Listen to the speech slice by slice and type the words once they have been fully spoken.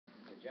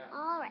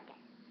Alright guys,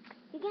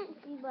 you can't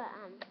see but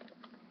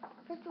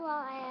first of all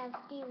I have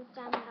Steve's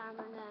diamond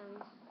armor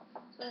and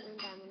sword and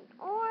diamond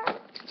ore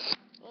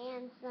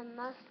and some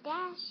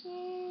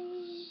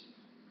mustaches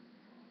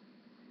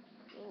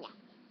and yeah,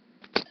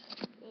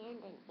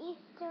 and an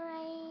Easter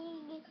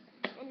egg,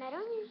 and I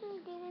don't usually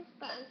do this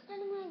but I'm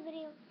starting my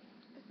video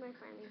with my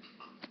friends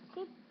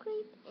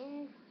Creep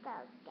and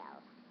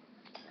Scout.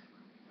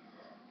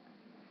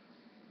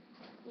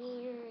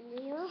 And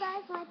you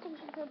guys might think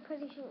it's a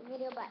pretty short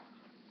video, but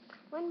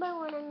one by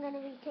one I'm going to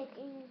be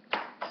taking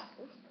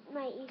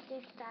my Easter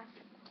stuff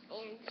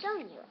and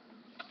showing you it.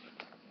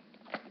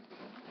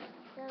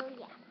 So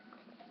yeah.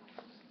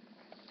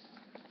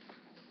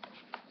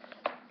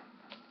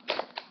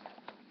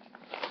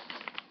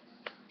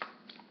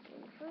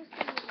 And first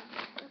I'm going to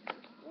open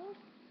this.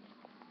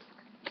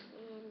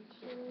 And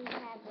here we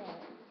have it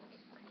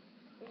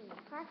in the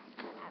press.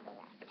 I have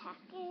that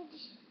package.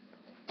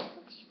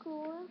 Looks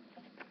cool.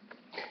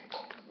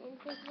 And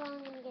first of all I'm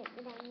going to get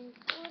the diamond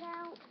sword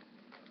out.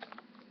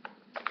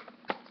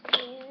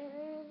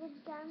 Here the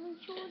diamond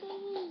sword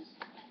is.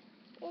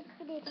 It's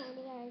pretty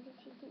tiny guys, as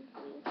you can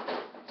see.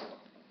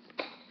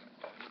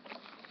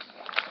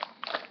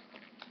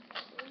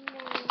 And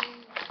then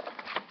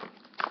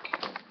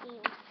the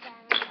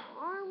diamond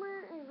armor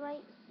is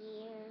right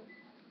here.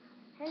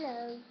 Hello,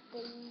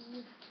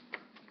 Steve.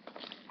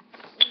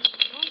 And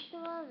most of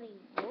all the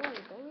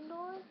diamond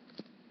door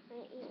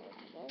right here.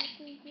 You guys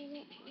can see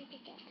it? Look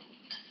at that.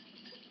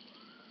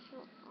 So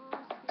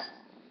awesome.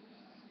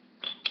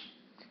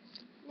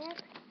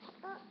 Next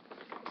up,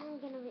 I'm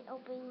gonna be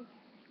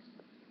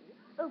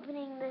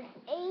opening this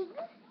egg.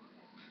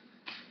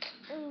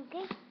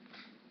 Okay.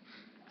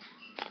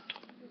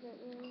 Is it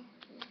really?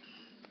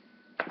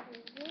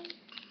 Is this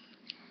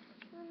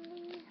one of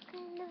these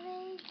kind of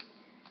eggs?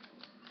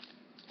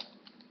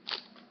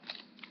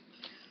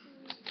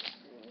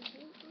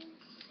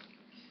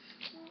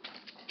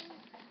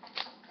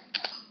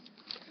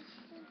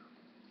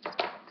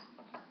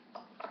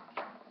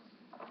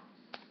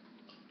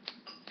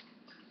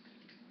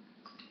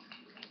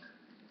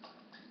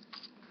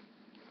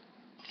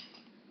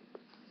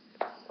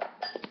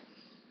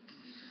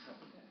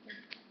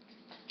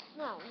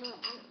 No.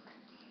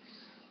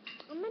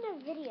 I'm in a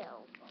video.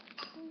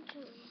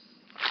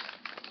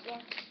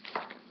 Yes.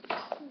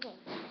 Okay.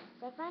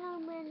 So I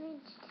finally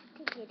managed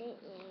to get it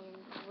in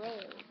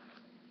blue.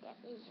 That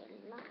is a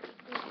lot.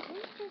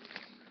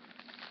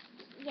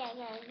 Yeah,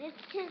 guys,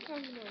 it's just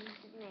some names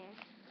in there.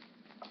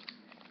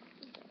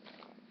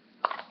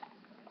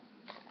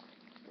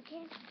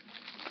 Okay.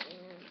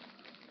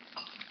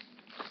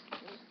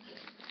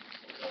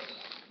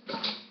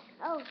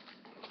 Oh,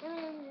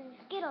 M&M's and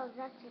Skittles,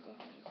 that's what it is.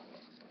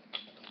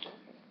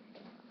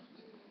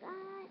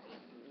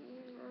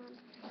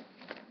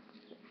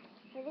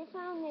 For this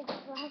round, it's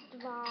first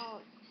of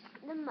all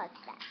the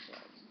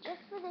mustaches.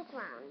 Just for this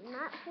round,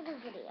 not for the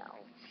video.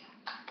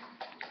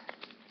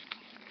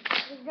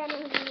 Because then it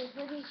would be a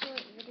pretty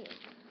short video.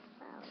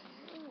 Wow.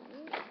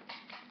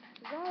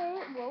 Is that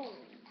it? Whoa.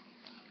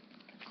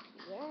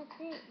 Yeah, that's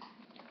it.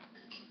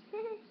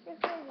 They're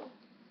crazy.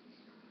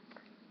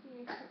 I'm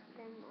going to put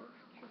them off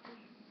to the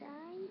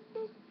side.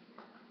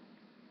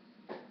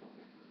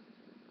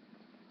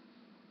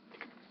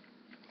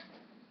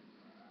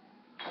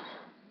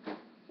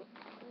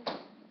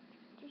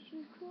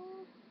 Tissue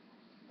roll.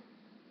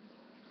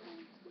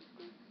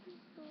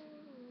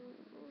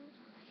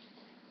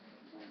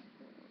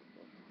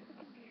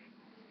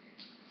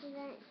 So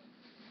that,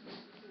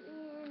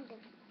 and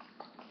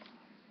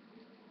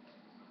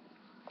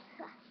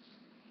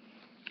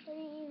I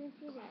didn't even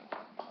see that.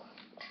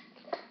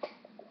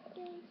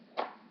 Okay,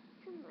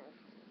 somewhere.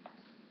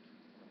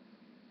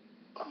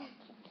 Okay.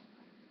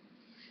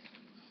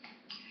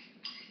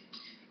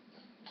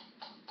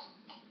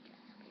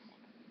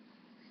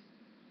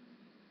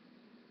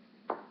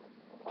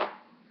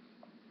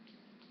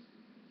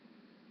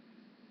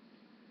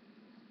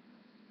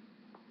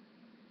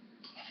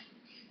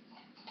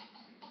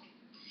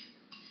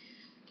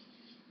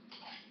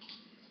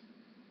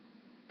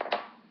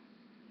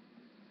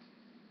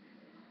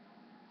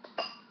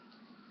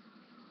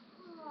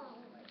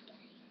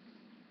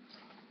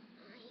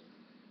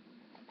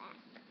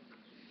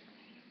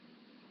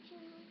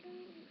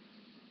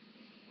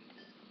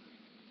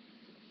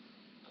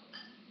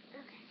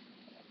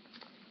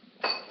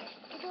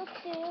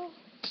 Still.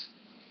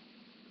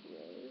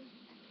 Yay.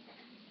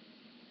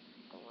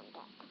 Don't want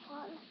that to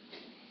fall.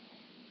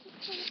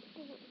 Just so it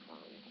doesn't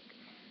fall.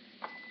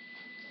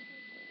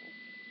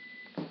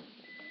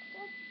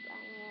 I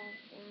have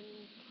some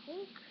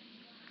tape.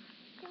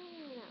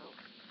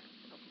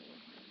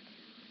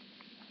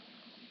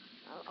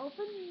 I'll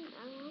open it.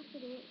 I'll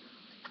take it.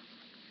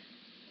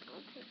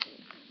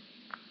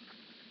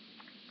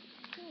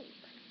 Tape.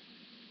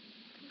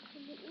 It's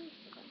in the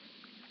Easter egg.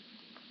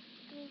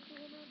 It's a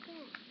little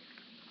bit.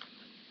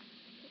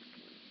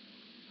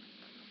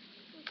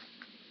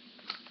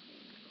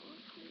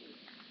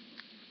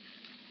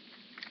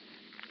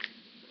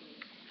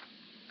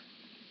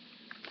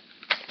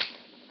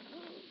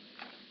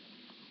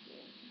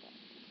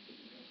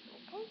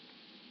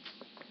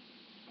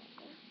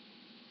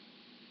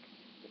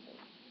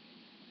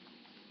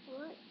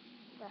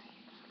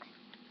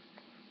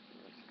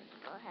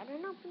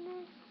 open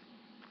this,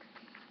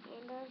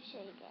 and I'll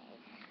show you guys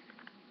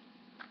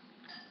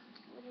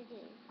what it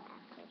is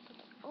after I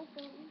get it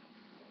open.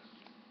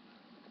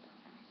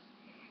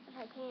 If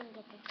I can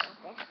get this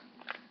open.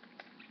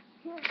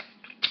 Here we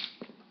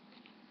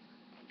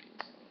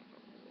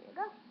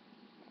go.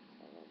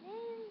 There it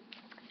is.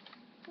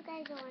 If you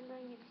guys are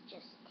wondering, it's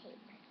just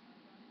tape.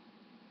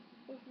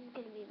 This is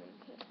going to be my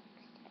tape.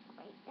 Stick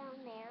right down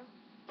there.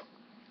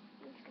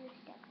 I'm just going to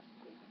stick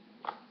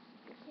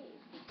the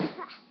tape.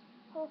 Ha!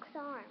 Hulk's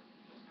arm.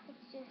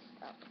 It's just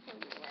from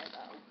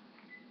Lego.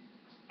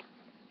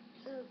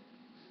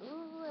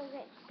 Ooh, I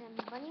got some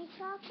bunny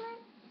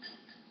chocolate.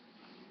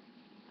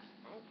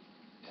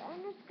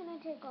 And it's going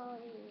to take all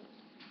these.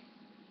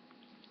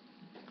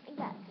 I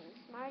got some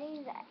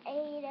Smarties. I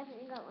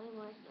definitely got way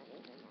more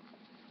Smarties than that.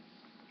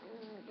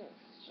 I'll just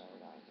show you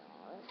guys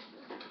all.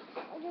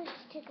 I'll just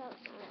take out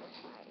some of the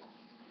Smarties.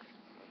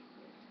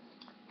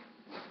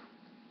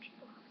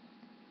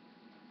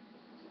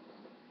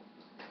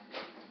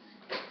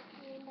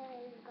 And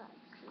I've got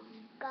some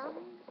gum,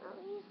 at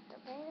least,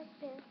 right up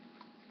there.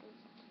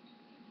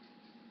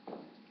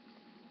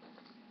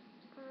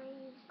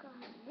 I've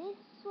got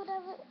this,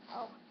 whatever.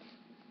 Oh,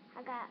 I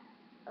got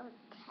a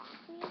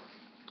taffy.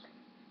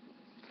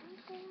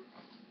 Right there.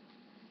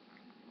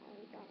 I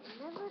got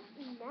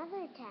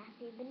another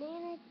taffy,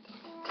 banana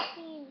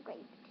taffy,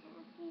 grape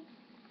taffy,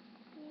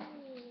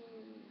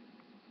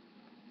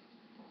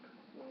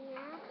 and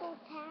apple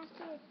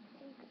taffy, I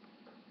think.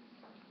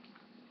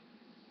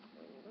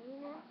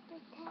 Green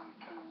apple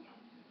taffy,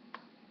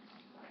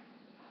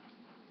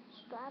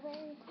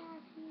 strawberry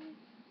taffy,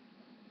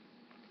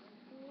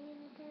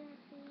 banana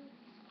taffy,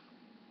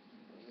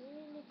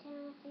 banana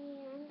taffy.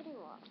 I'm getting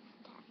lots of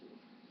taffy.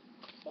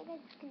 You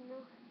guys can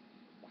know.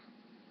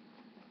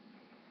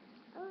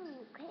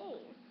 Okay.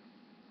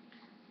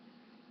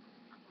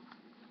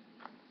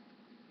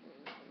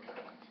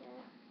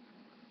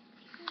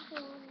 The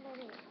one that I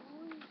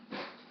always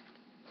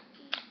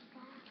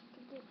have to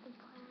get the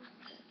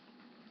plastic.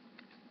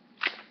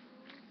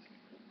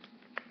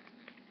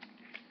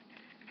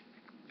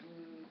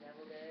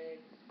 Deviled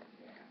eggs.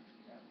 Yeah.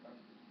 Pepper.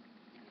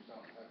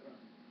 Salt, pepper.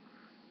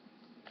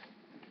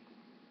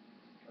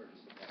 Or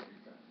just the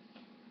paprika.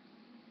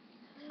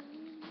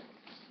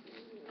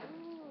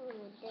 Ooh,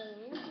 the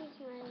inches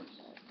right.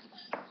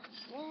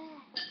 Yeah.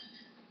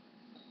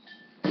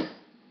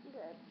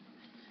 Good.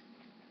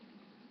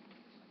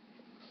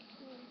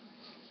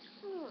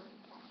 Come on.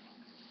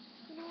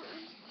 You know,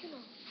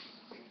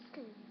 I'm just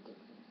gonna dig into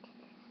this.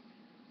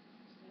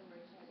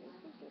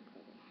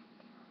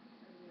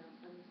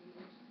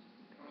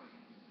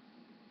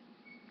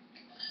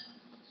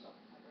 Salt,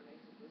 pepper,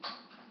 basically.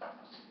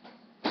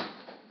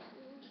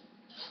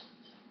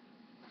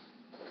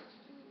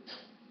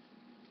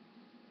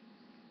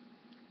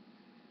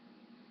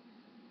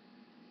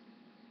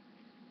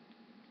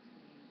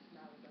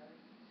 Smell the butter.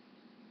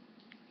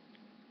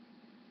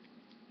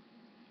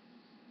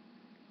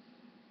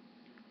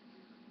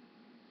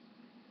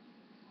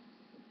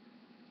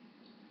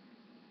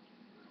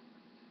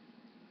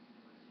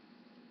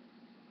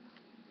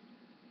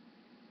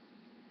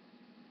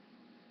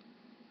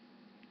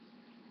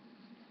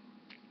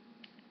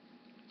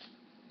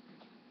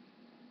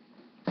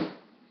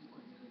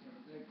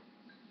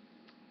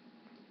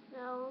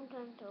 No, I'm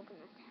trying to open it.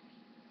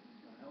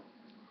 Want help?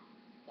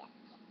 Yes.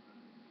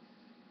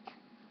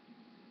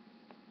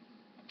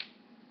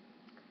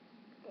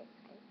 This,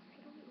 I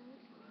don't know.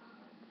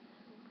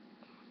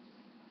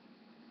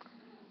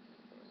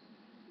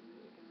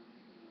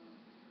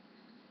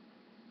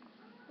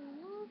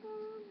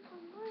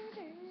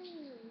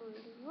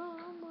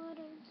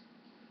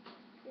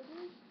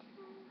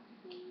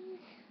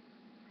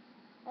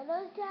 Are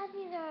those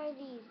taffies or are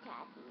these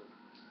taffies?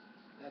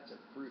 That's a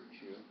fruit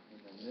chew, and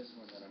then this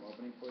one that I'm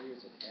opening for you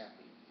is a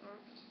taffy.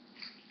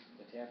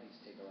 The taffies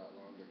take a lot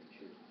longer to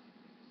chew.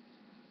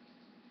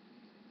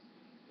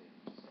 They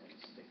just kind of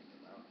stick in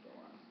your mouth for a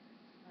while.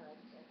 I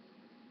like taffy.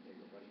 There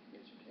you go, buddy.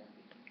 Here's your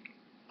taffy.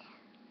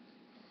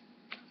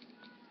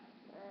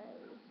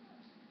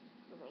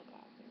 For my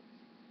taffies.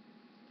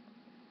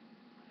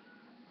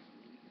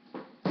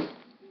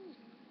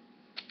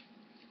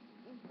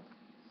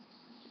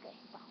 Okay,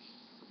 stop.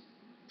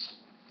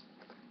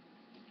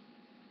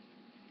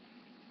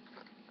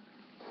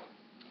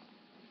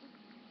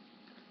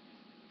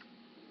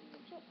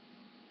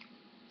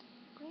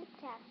 Grape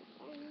taffy.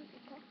 And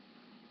okay.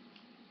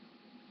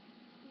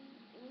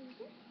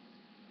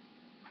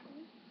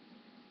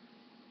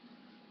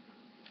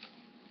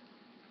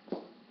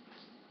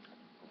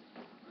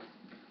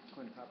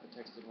 When Papa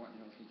texted wanting to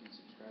know if he can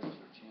subscribe to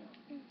your channel.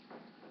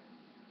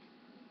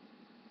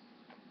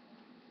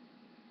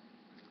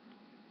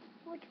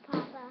 Which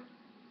Papa?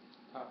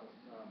 Papa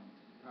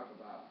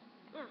Bob.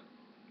 Oh.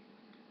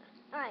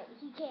 Alright,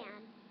 he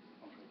can.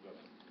 Okay, good.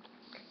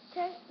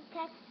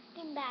 Text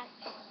him back.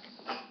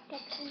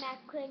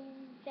 Quinn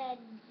said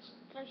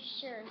for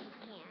sure he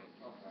can.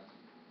 Okay.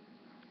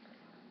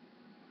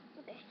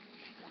 Okay.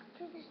 Back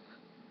to this.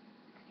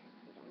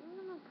 I'm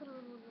gonna put on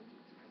one of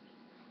these for you.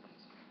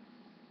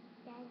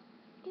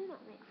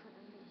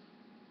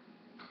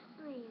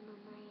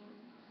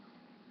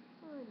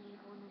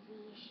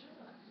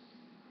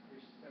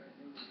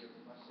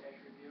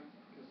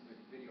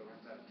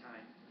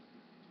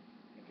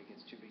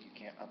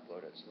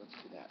 upload it, so let's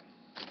do that.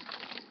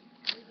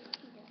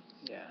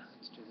 Yeah,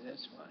 let's do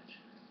this, watch.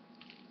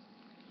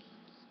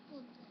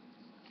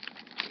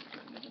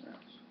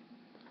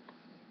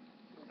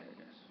 There it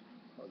is.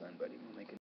 Hold on, buddy, we'll